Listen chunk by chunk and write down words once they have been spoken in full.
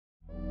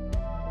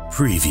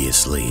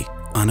Previously,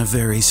 on a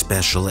very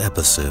special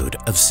episode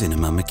of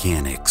Cinema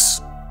Mechanics,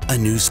 a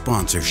new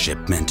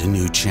sponsorship meant a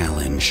new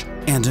challenge,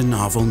 and a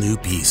novel new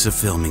piece of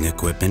filming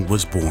equipment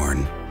was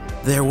born.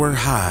 There were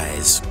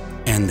highs,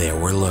 and there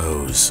were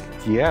lows.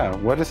 Yeah,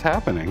 what is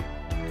happening?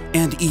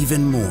 And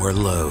even more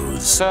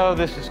lows. So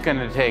this is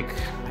gonna take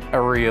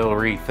a real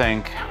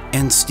rethink.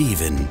 And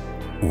Steven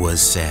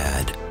was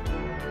sad.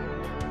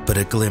 But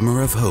a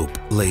glimmer of hope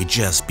lay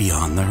just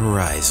beyond the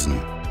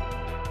horizon.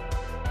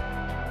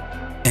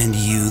 And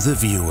you, the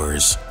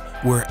viewers,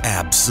 were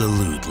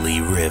absolutely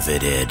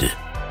riveted.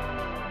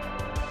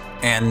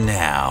 And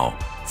now,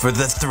 for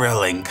the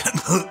thrilling...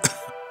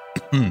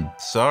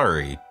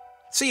 Sorry.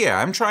 So yeah,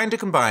 I'm trying to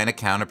combine a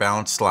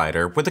counterbalance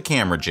slider with a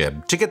camera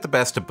jib to get the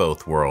best of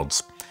both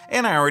worlds.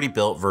 And I already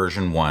built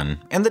version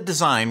 1, and the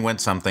design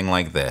went something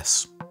like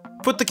this.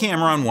 Put the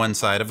camera on one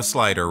side of a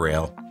slider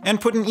rail, and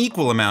put an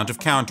equal amount of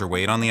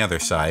counterweight on the other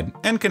side,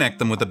 and connect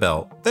them with a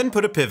belt. Then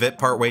put a pivot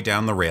partway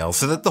down the rail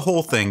so that the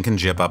whole thing can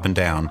jib up and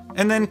down.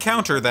 And then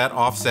counter that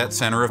offset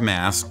center of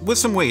mass with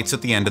some weights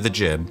at the end of the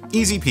jib.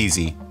 Easy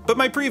peasy. But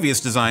my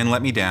previous design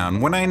let me down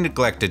when I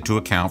neglected to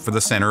account for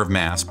the center of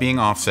mass being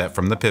offset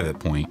from the pivot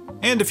point.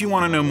 And if you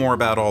want to know more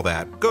about all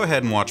that, go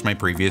ahead and watch my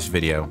previous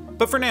video.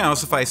 But for now,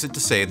 suffice it to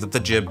say that the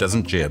jib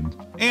doesn't jib,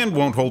 and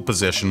won't hold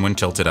position when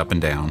tilted up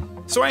and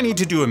down. So I need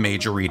to do a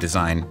major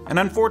redesign, and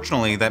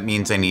unfortunately that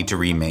means I need to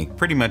remake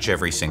pretty much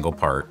every single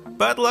part.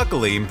 But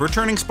luckily,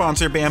 returning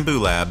sponsor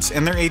Bambu Labs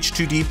and their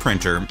H2D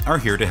printer are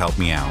here to help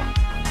me out.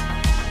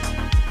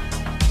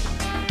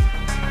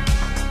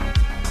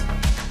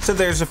 So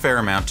there's a fair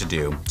amount to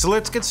do, so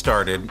let's get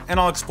started, and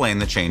I'll explain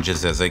the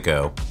changes as I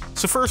go.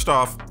 So first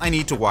off, I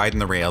need to widen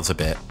the rails a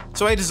bit,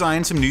 so I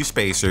designed some new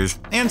spacers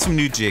and some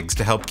new jigs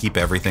to help keep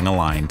everything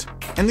aligned.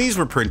 And these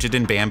were printed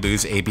in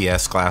Bambu's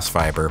ABS glass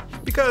fiber,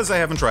 because I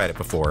haven't tried it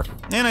before,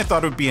 and I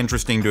thought it would be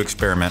interesting to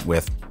experiment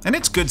with. And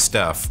it's good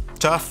stuff.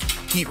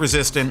 Tough, heat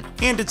resistant,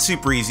 and it's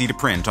super easy to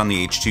print on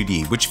the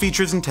H2D, which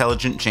features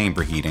intelligent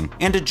chamber heating,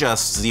 and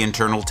adjusts the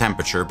internal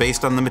temperature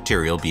based on the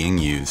material being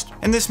used.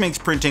 And this makes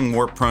printing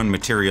warp-prone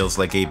materials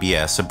like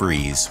ABS a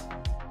breeze.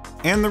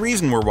 And the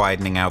reason we're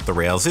widening out the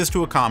rails is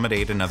to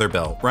accommodate another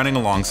belt running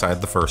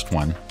alongside the first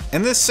one.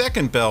 And this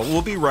second belt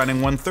will be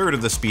running 1/3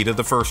 of the speed of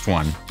the first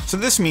one. So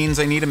this means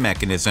I need a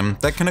mechanism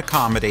that can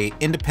accommodate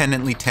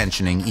independently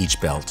tensioning each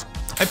belt.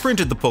 I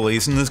printed the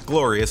pulleys in this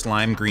glorious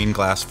lime green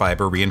glass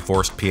fiber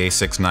reinforced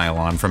PA6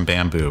 nylon from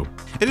Bambu.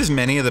 It has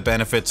many of the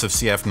benefits of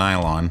CF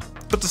nylon,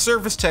 but the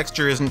surface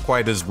texture isn't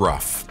quite as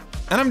rough.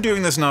 And I'm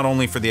doing this not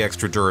only for the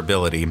extra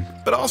durability,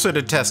 but also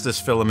to test this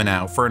filament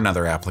out for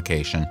another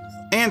application.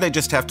 And I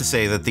just have to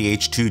say that the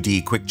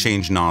H2D quick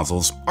change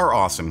nozzles are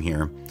awesome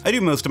here. I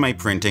do most of my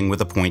printing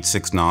with a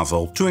 0.6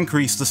 nozzle to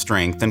increase the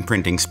strength and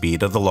printing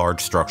speed of the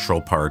large structural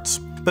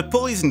parts. But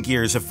pulleys and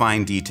gears have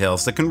fine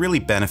details that can really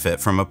benefit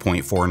from a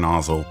 0.4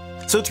 nozzle.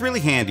 So it's really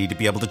handy to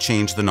be able to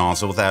change the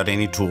nozzle without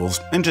any tools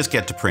and just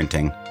get to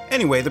printing.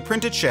 Anyway, the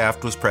printed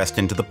shaft was pressed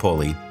into the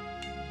pulley.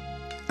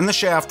 And the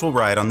shaft will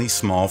ride on these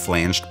small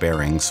flanged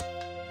bearings.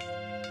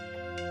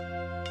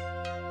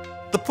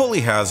 The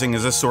pulley housing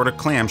is a sort of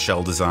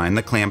clamshell design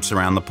that clamps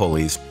around the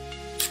pulleys.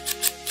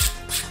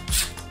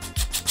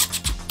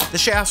 The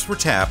shafts were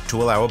tapped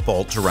to allow a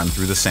bolt to run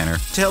through the center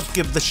to help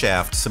give the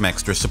shaft some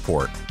extra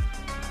support.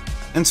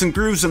 And some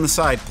grooves in the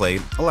side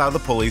plate allow the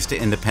pulleys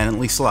to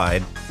independently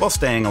slide while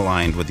staying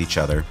aligned with each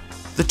other.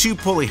 The two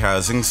pulley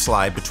housings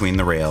slide between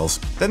the rails,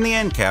 then the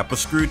end cap was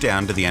screwed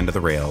down to the end of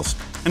the rails,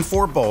 and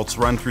 4 bolts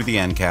run through the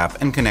end cap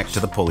and connect to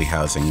the pulley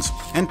housings,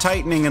 and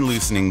tightening and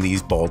loosening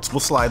these bolts will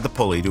slide the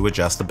pulley to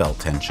adjust the belt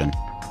tension.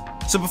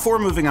 So before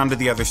moving on to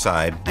the other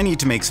side, I need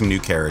to make some new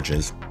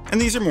carriages,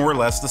 and these are more or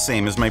less the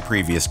same as my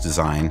previous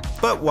design,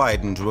 but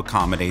widened to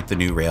accommodate the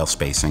new rail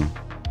spacing.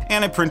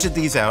 And I printed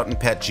these out in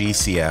PETG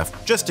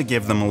CF just to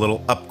give them a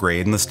little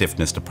upgrade in the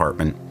stiffness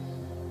department.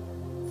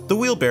 The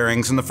wheel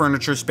bearings and the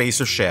furniture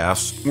spacer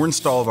shafts were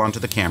installed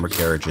onto the camera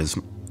carriages,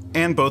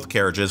 and both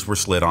carriages were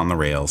slid on the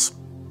rails.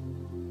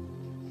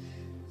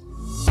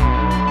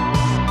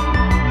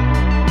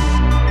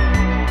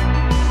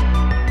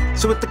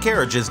 So with the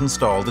carriages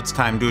installed, it's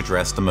time to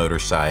address the motor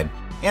side.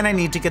 And I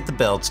need to get the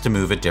belts to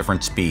move at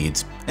different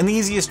speeds, and the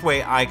easiest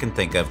way I can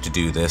think of to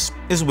do this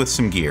is with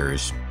some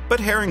gears. But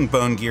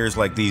herringbone gears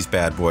like these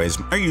bad boys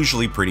are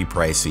usually pretty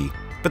pricey.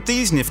 But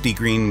these nifty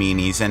green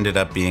meanies ended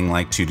up being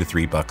like $2 to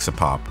 $3 a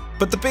pop.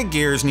 But the big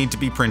gears need to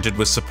be printed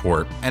with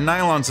support, and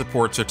nylon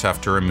supports are tough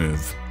to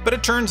remove. But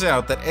it turns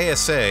out that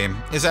ASA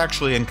is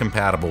actually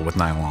incompatible with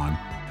nylon.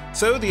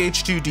 So the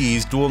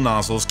H2D's dual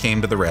nozzles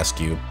came to the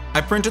rescue.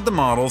 I printed the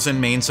models and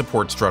main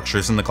support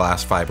structures in the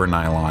glass fiber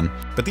nylon,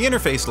 but the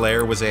interface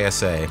layer was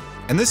ASA,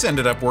 and this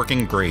ended up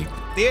working great.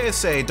 The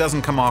ASA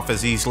doesn't come off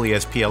as easily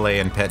as PLA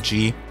and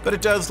PETG, but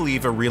it does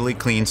leave a really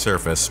clean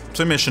surface,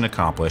 so mission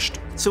accomplished.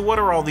 So what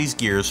are all these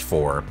gears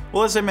for?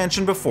 Well, as I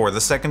mentioned before,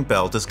 the second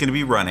belt is going to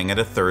be running at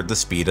 1/3 the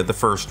speed of the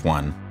first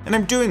one. And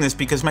I'm doing this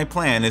because my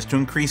plan is to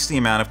increase the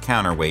amount of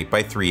counterweight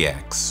by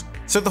 3x.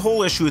 So the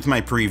whole issue with my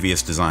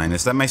previous design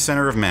is that my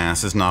center of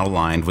mass is not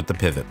aligned with the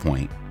pivot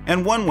point.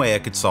 And one way I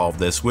could solve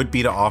this would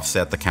be to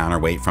offset the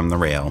counterweight from the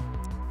rail.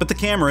 But the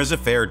camera is a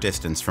fair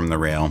distance from the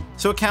rail,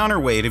 so a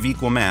counterweight of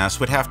equal mass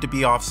would have to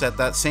be offset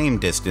that same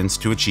distance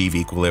to achieve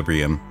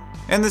equilibrium.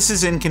 And this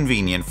is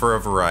inconvenient for a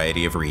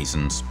variety of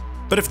reasons.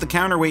 But if the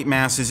counterweight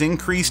mass is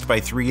increased by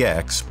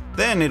 3x,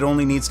 then it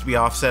only needs to be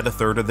offset a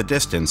third of the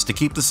distance to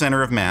keep the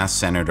center of mass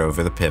centered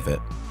over the pivot.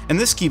 And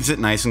this keeps it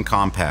nice and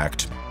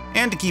compact.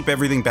 And to keep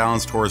everything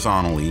balanced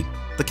horizontally,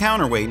 the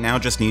counterweight now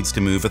just needs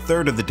to move a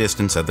third of the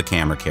distance of the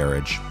camera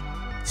carriage.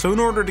 So in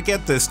order to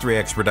get this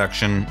 3x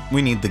reduction,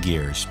 we need the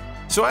gears.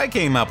 So I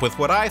came up with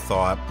what I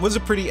thought was a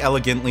pretty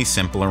elegantly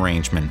simple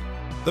arrangement.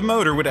 The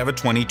motor would have a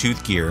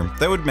 20-tooth gear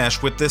that would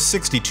mesh with this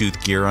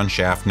 60-tooth gear on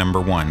shaft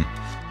number 1,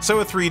 so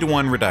a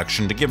 3-to-1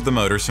 reduction to give the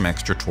motor some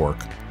extra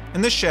torque.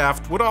 And this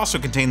shaft would also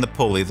contain the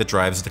pulley that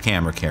drives the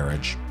camera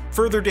carriage.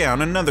 Further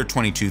down, another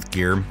 20-tooth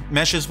gear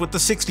meshes with the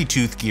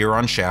 60-tooth gear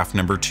on shaft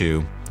number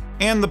 2,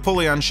 and the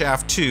pulley on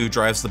shaft 2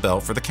 drives the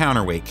belt for the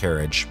counterweight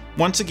carriage,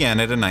 once again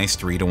at a nice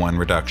 3-to-1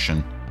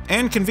 reduction.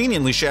 And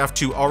conveniently, shaft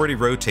 2 already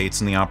rotates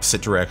in the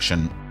opposite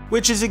direction,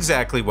 which is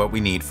exactly what we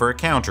need for a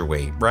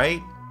counterweight,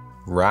 right?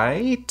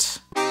 Right?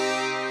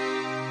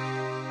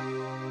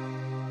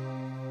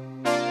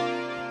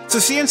 So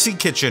CNC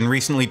Kitchen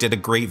recently did a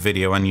great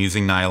video on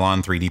using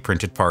nylon 3D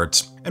printed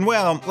parts, and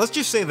well, let's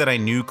just say that I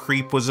knew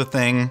creep was a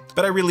thing,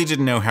 but I really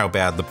didn't know how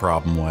bad the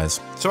problem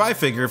was. So I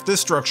figure if this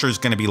structure is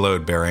going to be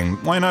load-bearing,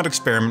 why not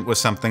experiment with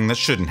something that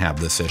shouldn't have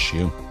this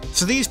issue?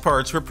 So these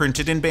parts were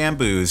printed in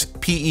Bambu's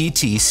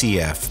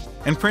PETG,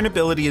 and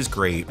printability is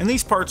great, and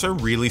these parts are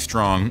really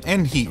strong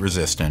and heat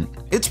resistant.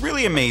 It's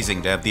really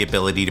amazing to have the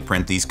ability to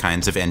print these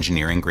kinds of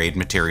engineering grade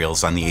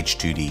materials on the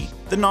H2D.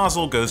 The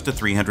nozzle goes to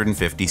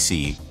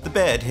 350°C, the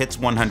bed hits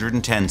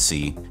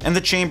 110°C, and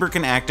the chamber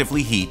can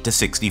actively heat to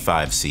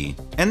 65°C.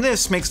 And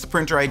this makes the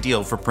printer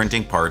ideal for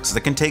printing parts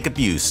that can take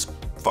abuse,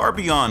 far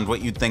beyond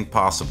what you'd think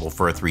possible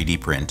for a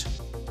 3D print.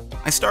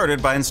 I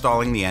started by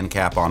installing the end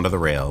cap onto the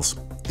rails.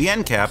 The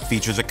end cap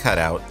features a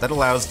cutout that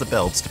allows the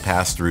belts to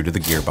pass through to the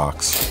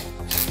gearbox.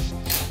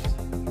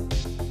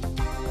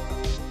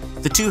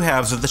 The two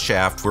halves of the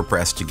shaft were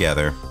pressed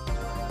together.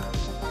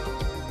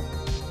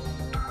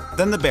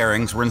 Then the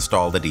bearings were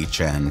installed at each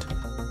end.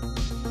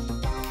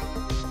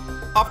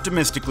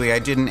 Optimistically, I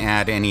didn't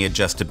add any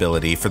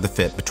adjustability for the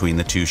fit between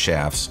the two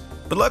shafts,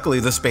 but luckily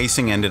the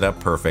spacing ended up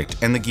perfect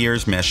and the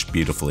gears meshed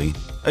beautifully.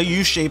 A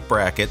U-shaped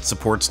bracket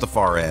supports the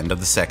far end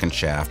of the second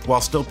shaft while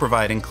still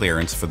providing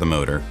clearance for the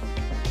motor.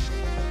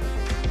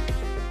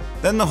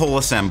 Then the whole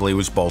assembly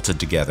was bolted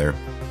together.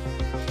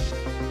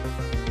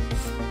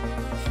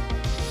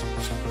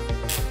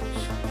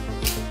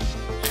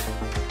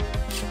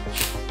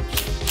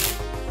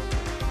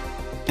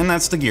 And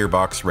that's the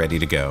gearbox ready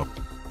to go.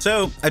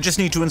 So I just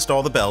need to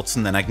install the belts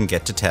and then I can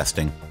get to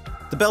testing.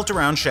 The belt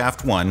around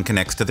shaft 1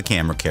 connects to the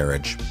camera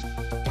carriage.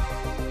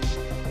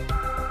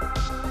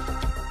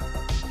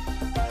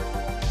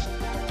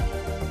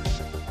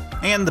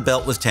 And the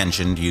belt was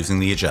tensioned using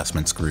the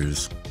adjustment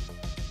screws.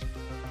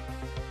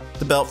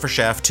 The belt for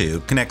shaft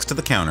 2 connects to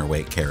the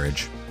counterweight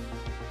carriage.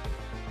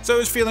 So I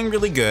was feeling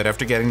really good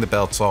after getting the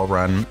belts all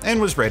run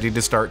and was ready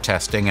to start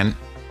testing, and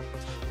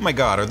oh my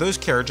god, are those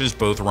carriages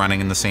both running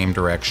in the same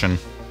direction?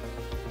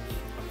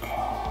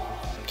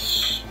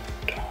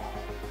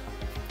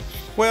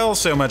 Well,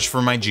 so much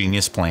for my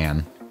genius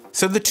plan.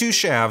 So the two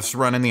shafts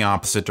run in the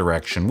opposite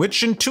direction,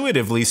 which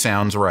intuitively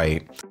sounds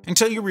right,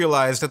 until you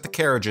realize that the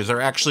carriages are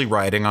actually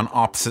riding on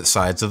opposite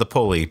sides of the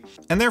pulley,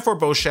 and therefore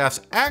both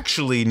shafts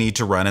actually need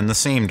to run in the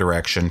same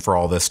direction for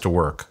all this to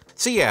work.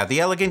 So yeah, the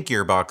elegant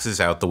gearbox is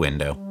out the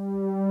window.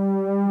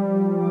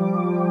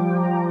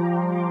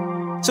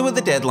 So with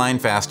the deadline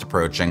fast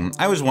approaching,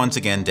 I was once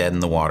again dead in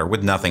the water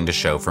with nothing to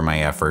show for my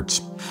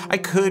efforts. I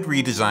could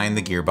redesign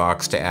the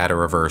gearbox to add a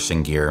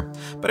reversing gear,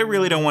 but I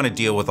really don't want to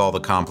deal with all the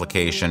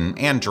complication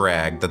and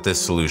drag that this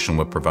solution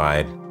would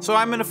provide. So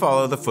I'm going to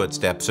follow the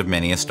footsteps of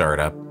many a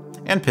startup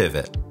and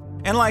pivot.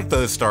 And like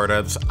those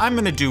startups, I'm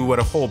going to do what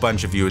a whole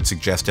bunch of you had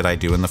suggested I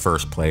do in the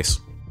first place.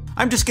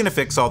 I'm just going to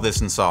fix all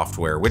this in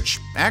software, which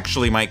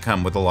actually might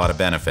come with a lot of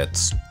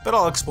benefits, but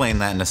I'll explain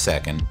that in a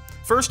second.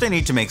 First, I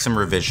need to make some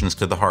revisions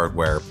to the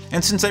hardware,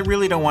 and since I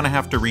really don't want to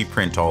have to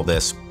reprint all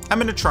this, I'm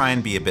going to try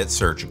and be a bit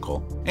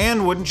surgical.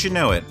 And wouldn't you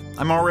know it,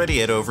 I'm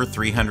already at over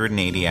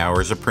 380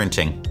 hours of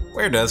printing.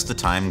 Where does the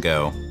time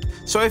go?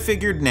 So I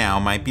figured now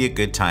might be a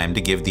good time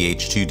to give the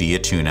H2D a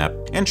tune-up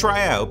and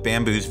try out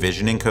Bambu's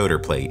Vision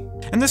Encoder plate.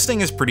 And this thing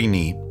is pretty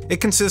neat. It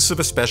consists of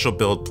a special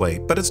build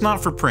plate, but it's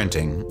not for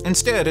printing.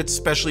 Instead, it's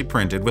specially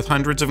printed with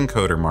hundreds of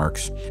encoder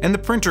marks, and the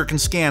printer can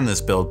scan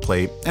this build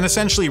plate and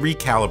essentially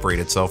recalibrate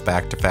itself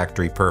back to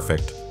factory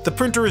perfect. The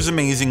printer is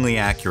amazingly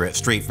accurate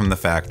straight from the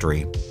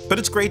factory, but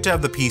it's great to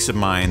have the peace of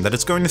mind that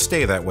it's going to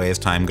stay that way as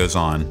time goes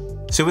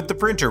on. So with the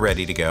printer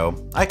ready to go,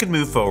 I could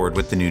move forward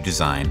with the new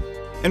design.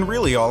 And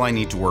really all I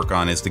need to work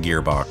on is the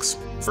gearbox.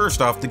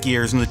 First off, the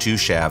gears and the two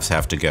shafts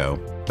have to go,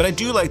 but I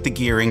do like the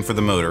gearing for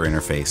the motor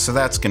interface, so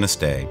that's gonna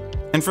stay.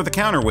 And for the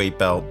counterweight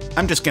belt,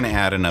 I'm just going to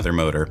add another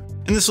motor,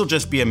 and this will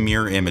just be a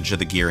mirror image of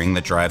the gearing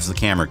that drives the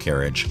camera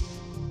carriage.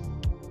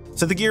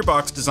 So the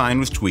gearbox design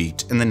was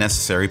tweaked and the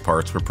necessary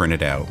parts were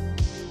printed out.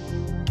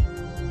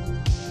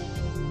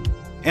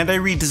 And I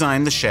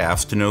redesigned the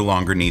shafts to no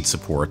longer need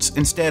supports,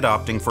 instead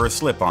opting for a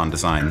slip-on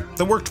design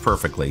that worked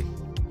perfectly.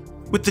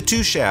 With the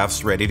 2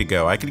 shafts ready to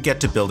go, I could get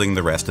to building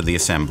the rest of the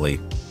assembly.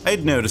 I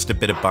had noticed a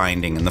bit of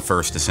binding in the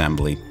first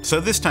assembly, so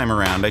this time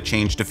around I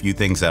changed a few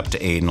things up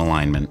to aid in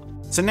alignment.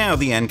 So now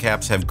the end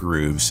caps have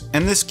grooves,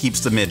 and this keeps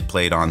the mid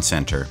plate on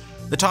center.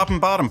 The top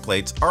and bottom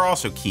plates are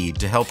also keyed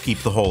to help keep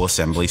the whole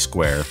assembly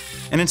square.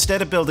 And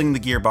instead of building the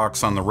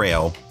gearbox on the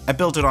rail, I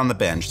built it on the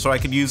bench so I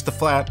could use the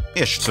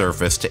flat-ish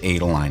surface to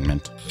aid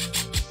alignment.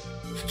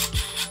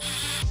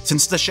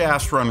 Since the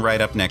shafts run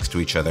right up next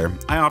to each other,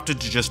 I opted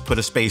to just put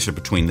a spacer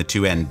between the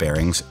 2 end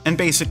bearings and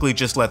basically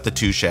just let the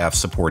 2 shafts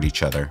support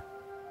each other.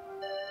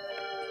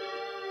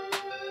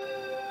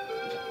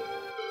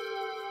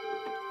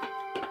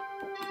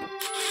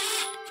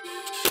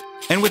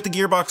 And with the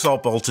gearbox all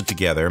bolted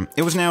together,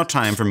 it was now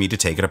time for me to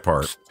take it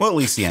apart, well, at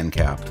least the end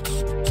cap,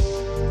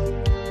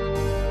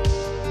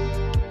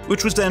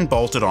 which was then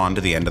bolted onto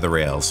the end of the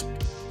rails.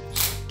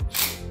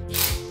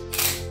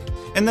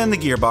 And then the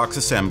gearbox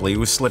assembly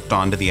was slipped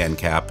onto the end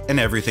cap and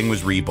everything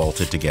was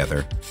re-bolted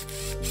together.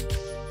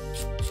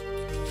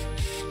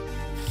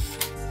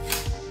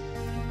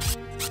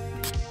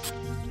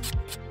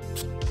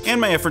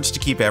 And my efforts to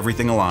keep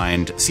everything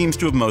aligned seems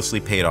to have mostly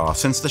paid off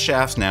since the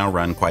shafts now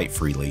run quite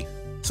freely.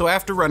 So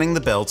after running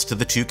the belts to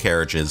the 2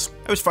 carriages,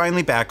 I was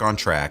finally back on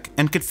track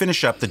and could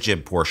finish up the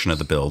jib portion of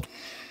the build.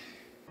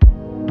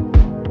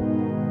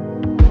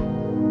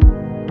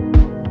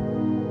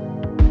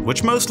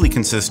 Which mostly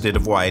consisted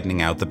of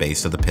widening out the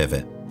base of the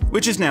pivot,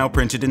 which is now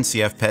printed in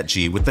CF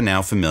PETG with the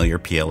now familiar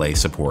PLA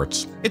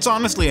supports. It's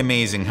honestly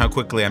amazing how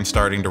quickly I'm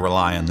starting to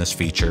rely on this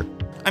feature.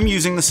 I'm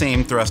using the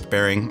same thrust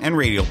bearing and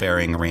radial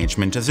bearing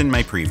arrangement as in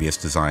my previous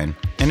design,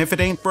 and if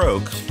it ain't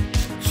broke.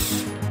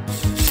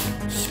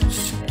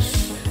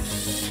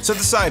 So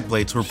the side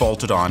plates were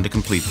bolted on to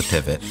complete the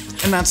pivot,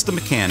 and that's the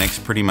mechanics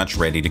pretty much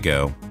ready to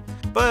go.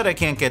 But I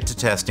can't get to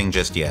testing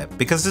just yet,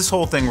 because this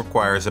whole thing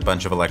requires a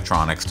bunch of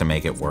electronics to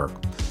make it work.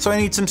 So I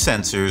need some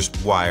sensors,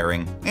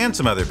 wiring, and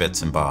some other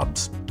bits and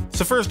bobs.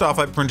 So first off,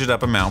 I printed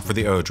up a mount for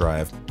the O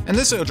drive, and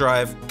this O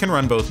drive can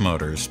run both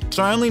motors,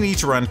 so I only need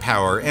to run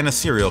power and a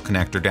serial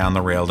connector down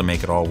the rail to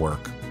make it all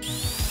work.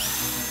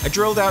 I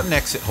drilled out an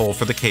exit hole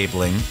for the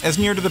cabling, as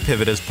near to the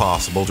pivot as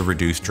possible to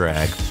reduce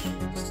drag.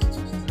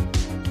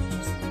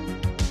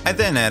 I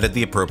then added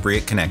the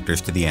appropriate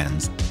connectors to the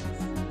ends.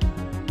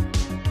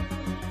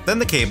 Then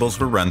the cables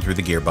were run through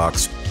the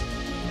gearbox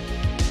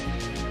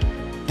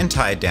and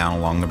tied down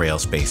along the rail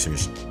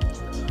spacers.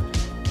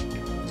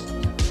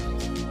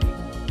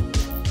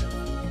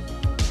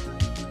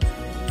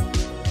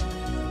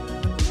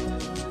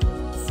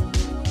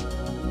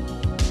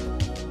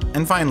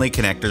 And finally,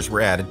 connectors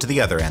were added to the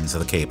other ends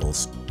of the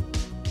cables.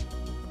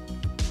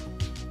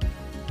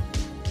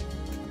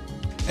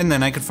 And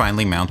then I could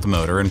finally mount the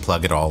motor and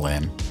plug it all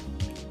in.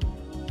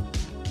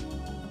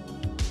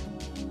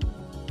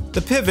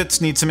 The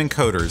pivots need some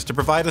encoders to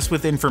provide us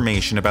with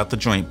information about the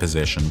joint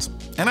positions,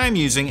 and I'm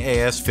using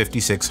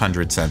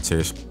AS5600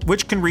 sensors,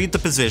 which can read the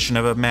position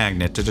of a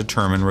magnet to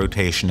determine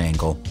rotation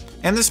angle.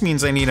 And this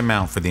means I need a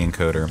mount for the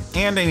encoder,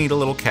 and I need a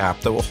little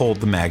cap that will hold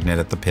the magnet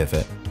at the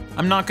pivot.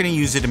 I'm not going to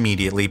use it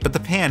immediately, but the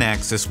pan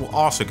axis will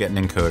also get an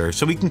encoder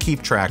so we can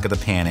keep track of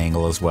the pan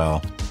angle as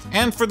well.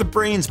 And for the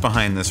brains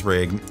behind this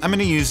rig, I'm going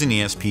to use an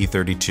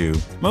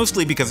ESP32,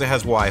 mostly because it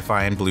has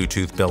Wi-Fi and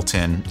Bluetooth built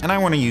in, and I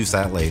want to use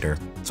that later.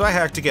 So I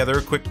hacked together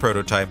a quick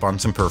prototype on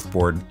some perf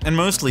board, and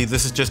mostly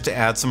this is just to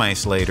add some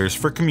isolators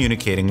for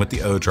communicating with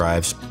the O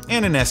drives,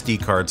 and an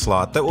SD card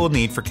slot that we'll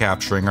need for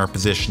capturing our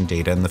position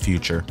data in the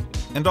future.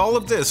 And all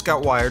of this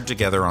got wired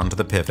together onto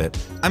the pivot.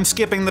 I'm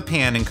skipping the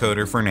pan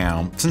encoder for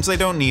now, since I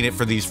don't need it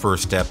for these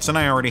first steps and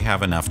I already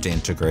have enough to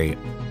integrate.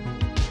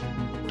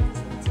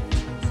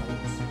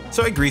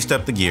 So I greased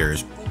up the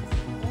gears,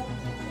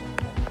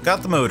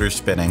 got the motors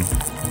spinning,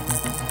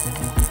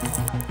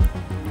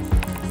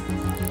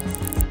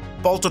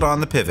 bolted on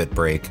the pivot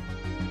brake,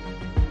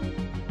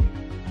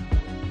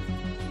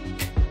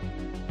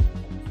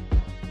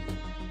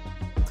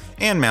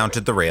 and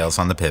mounted the rails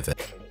on the pivot.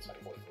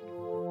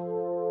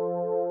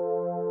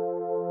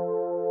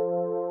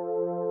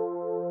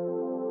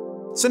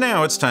 So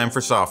now it's time for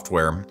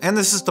software, and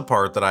this is the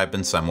part that I've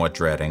been somewhat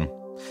dreading.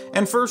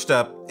 And first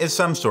up is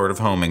some sort of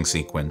homing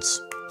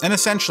sequence. And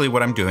essentially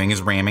what I'm doing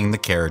is ramming the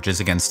carriages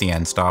against the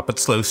end stop at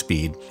slow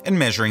speed and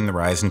measuring the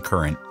rise in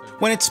current.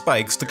 When it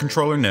spikes, the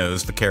controller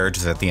knows the carriage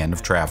is at the end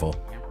of travel.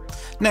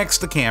 Next,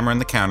 the camera and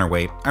the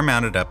counterweight are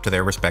mounted up to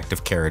their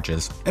respective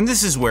carriages, and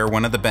this is where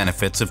one of the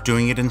benefits of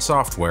doing it in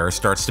software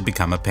starts to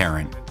become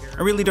apparent.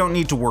 I really don't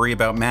need to worry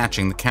about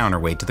matching the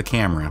counterweight to the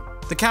camera.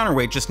 The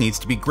counterweight just needs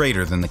to be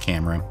greater than the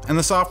camera, and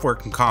the software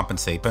can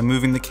compensate by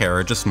moving the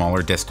carriage a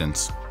smaller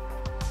distance.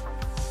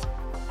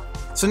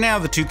 So now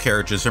the two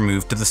carriages are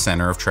moved to the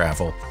center of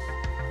travel,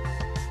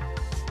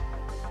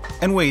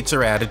 and weights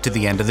are added to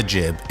the end of the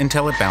jib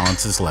until it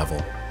balances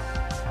level.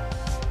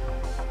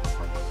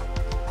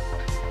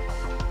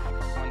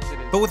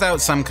 But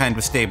without some kind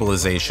of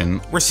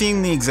stabilization, we're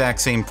seeing the exact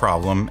same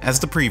problem as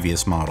the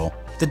previous model.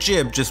 The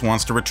jib just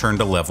wants to return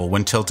to level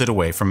when tilted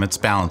away from its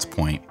balance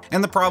point,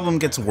 and the problem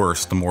gets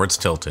worse the more it's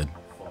tilted.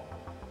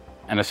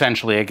 And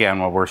essentially, again,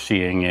 what we're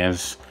seeing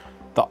is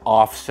the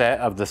offset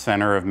of the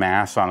center of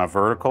mass on a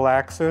vertical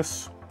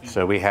axis.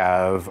 So we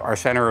have our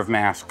center of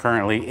mass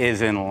currently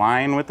is in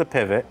line with the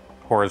pivot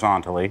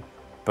horizontally,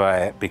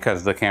 but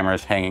because the camera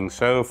is hanging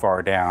so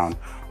far down,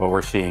 what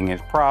we're seeing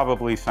is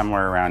probably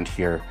somewhere around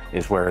here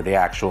is where the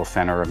actual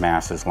center of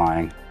mass is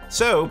lying.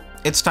 So,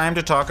 it's time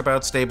to talk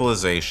about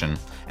stabilization,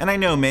 and I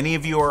know many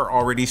of you are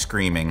already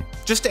screaming,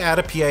 just add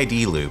a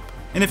PID loop.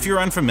 And if you're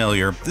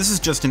unfamiliar, this is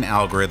just an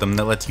algorithm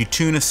that lets you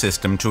tune a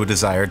system to a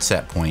desired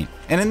set point.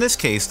 And in this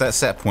case, that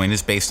set point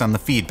is based on the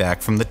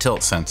feedback from the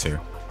tilt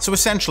sensor. So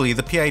essentially,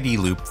 the PID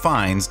loop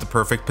finds the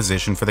perfect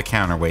position for the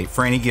counterweight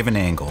for any given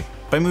angle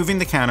by moving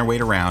the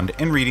counterweight around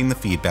and reading the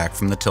feedback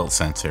from the tilt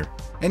sensor.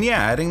 And yeah,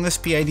 adding this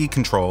PID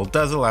control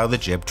does allow the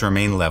jib to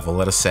remain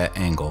level at a set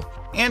angle.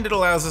 And it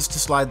allows us to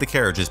slide the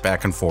carriages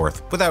back and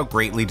forth without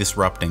greatly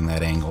disrupting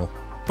that angle.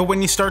 But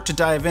when you start to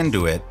dive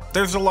into it,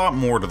 there's a lot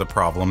more to the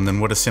problem than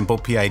what a simple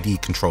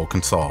PID control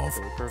can solve.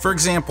 For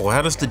example,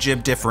 how does the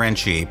jib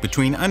differentiate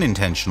between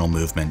unintentional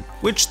movement,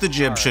 which the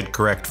jib should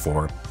correct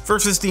for,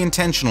 versus the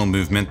intentional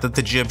movement that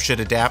the jib should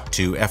adapt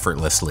to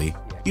effortlessly?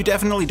 You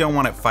definitely don't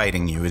want it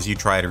fighting you as you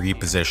try to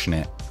reposition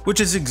it,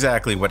 which is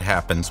exactly what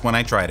happens when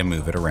I try to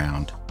move it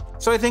around.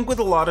 So I think with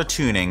a lot of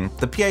tuning,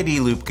 the PID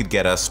loop could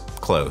get us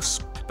close.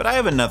 But I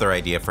have another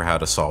idea for how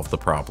to solve the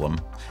problem.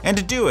 And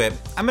to do it,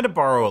 I'm going to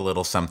borrow a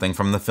little something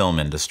from the film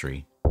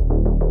industry.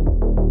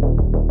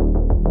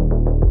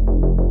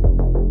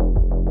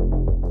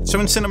 So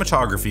in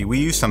cinematography, we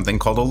use something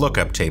called a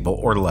lookup table,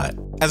 or LUT,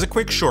 as a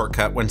quick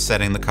shortcut when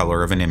setting the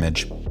color of an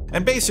image.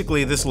 And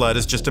basically, this LUT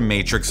is just a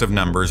matrix of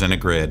numbers in a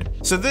grid.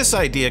 So this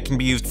idea can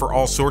be used for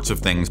all sorts of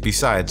things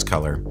besides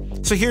color.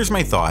 So here's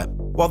my thought.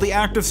 While the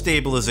act of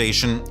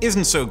stabilization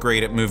isn't so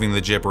great at moving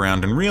the jib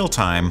around in real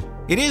time,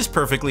 it is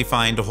perfectly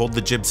fine to hold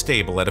the jib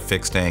stable at a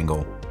fixed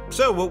angle.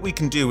 So what we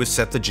can do is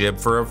set the jib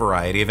for a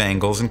variety of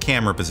angles and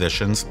camera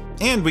positions,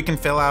 and we can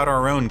fill out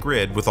our own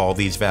grid with all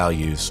these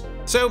values.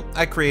 So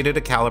I created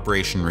a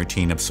calibration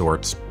routine of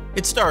sorts.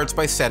 It starts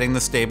by setting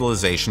the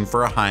stabilization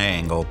for a high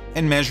angle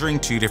and measuring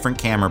 2 different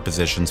camera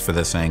positions for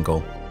this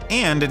angle.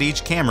 And at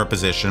each camera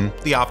position,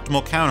 the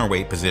optimal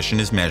counterweight position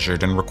is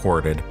measured and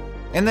recorded.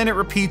 And then it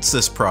repeats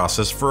this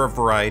process for a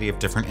variety of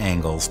different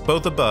angles,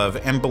 both above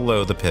and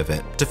below the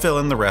pivot, to fill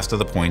in the rest of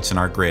the points in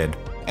our grid.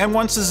 And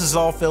once this is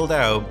all filled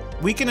out,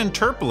 we can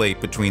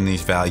interpolate between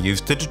these values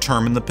to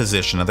determine the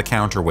position of the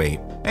counterweight.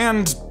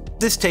 And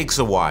this takes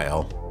a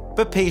while,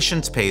 but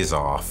patience pays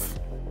off.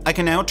 I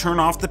can now turn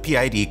off the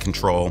PID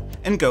control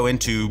and go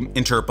into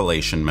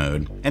interpolation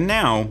mode. And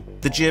now,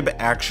 the jib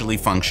actually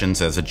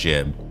functions as a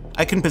jib.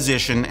 I can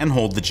position and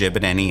hold the jib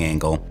at any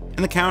angle,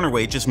 and the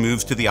counterweight just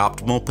moves to the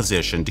optimal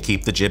position to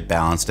keep the jib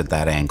balanced at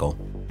that angle.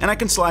 And I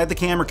can slide the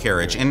camera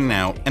carriage in and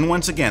out, and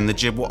once again the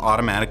jib will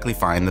automatically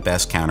find the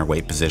best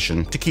counterweight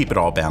position to keep it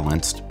all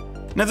balanced.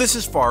 Now this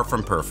is far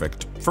from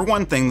perfect. For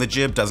one thing, the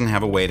jib doesn't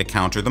have a way to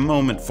counter the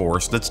moment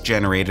force that's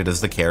generated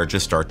as the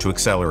carriages start to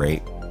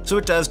accelerate. So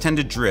it does tend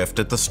to drift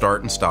at the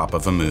start and stop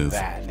of a move.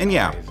 And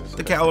yeah,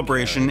 the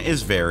calibration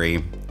is very,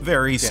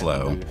 very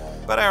slow.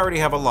 But I already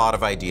have a lot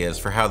of ideas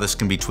for how this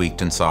can be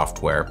tweaked in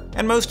software.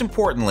 And most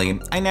importantly,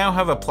 I now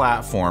have a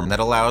platform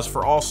that allows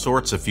for all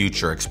sorts of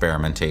future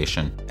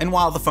experimentation. And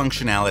while the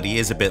functionality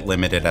is a bit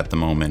limited at the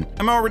moment,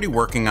 I'm already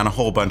working on a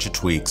whole bunch of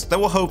tweaks that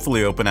will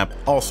hopefully open up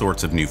all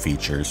sorts of new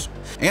features.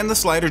 And the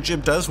slider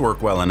jib does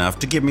work well enough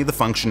to give me the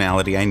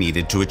functionality I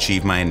needed to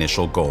achieve my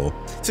initial goal,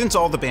 since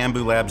all the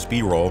Bambu Labs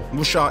B-roll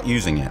was shot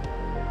using it.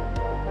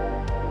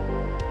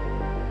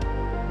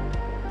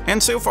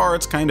 And so far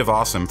it's kind of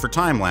awesome for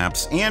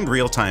time-lapse and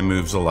real-time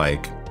moves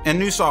alike, and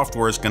new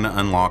software is going to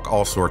unlock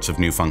all sorts of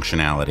new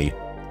functionality.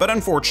 But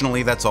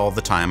unfortunately that's all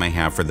the time I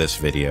have for this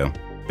video.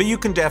 But you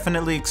can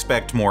definitely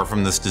expect more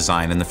from this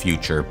design in the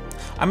future.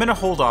 I'm going to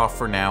hold off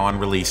for now on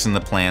releasing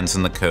the plans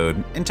and the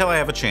code until I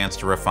have a chance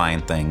to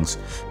refine things,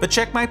 but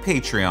check my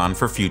Patreon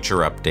for future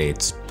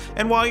updates.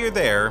 And while you're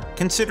there,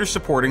 consider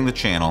supporting the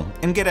channel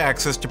and get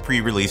access to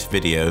pre-release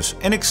videos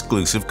and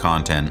exclusive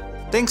content.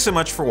 Thanks so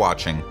much for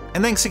watching,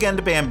 and thanks again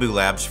to Bambu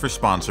Labs for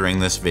sponsoring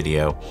this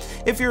video.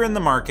 If you're in the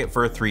market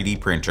for a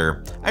 3D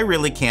printer, I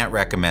really can't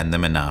recommend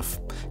them enough.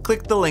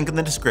 Click the link in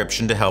the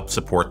description to help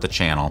support the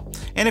channel.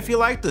 And if you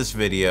liked this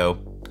video,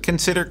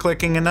 consider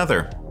clicking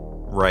another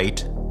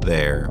right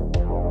there.